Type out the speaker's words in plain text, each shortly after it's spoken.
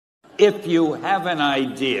if you have an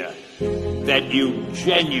idea that you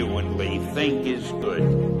genuinely think is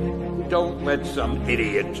good, don't let some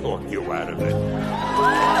idiot talk you out of it.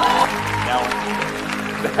 Now,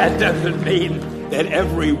 that doesn't mean that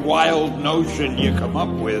every wild notion you come up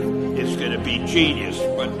with is going to be genius,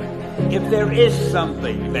 but if there is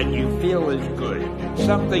something that you feel is good,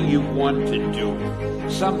 something you want to do,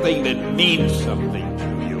 something that means something to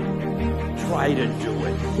you, try to do it.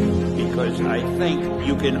 Because I think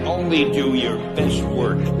you can only do your best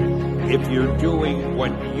work if you're doing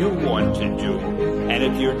what you want to do, and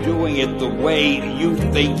if you're doing it the way you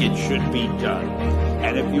think it should be done,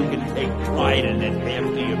 and if you can take pride in it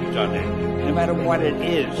after you've done it, no matter what it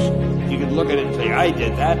is. You can look at it and say, I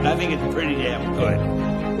did that, and I think it's pretty damn good.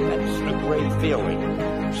 That's a great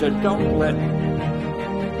feeling. So don't let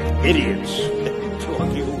idiots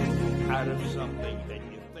talk you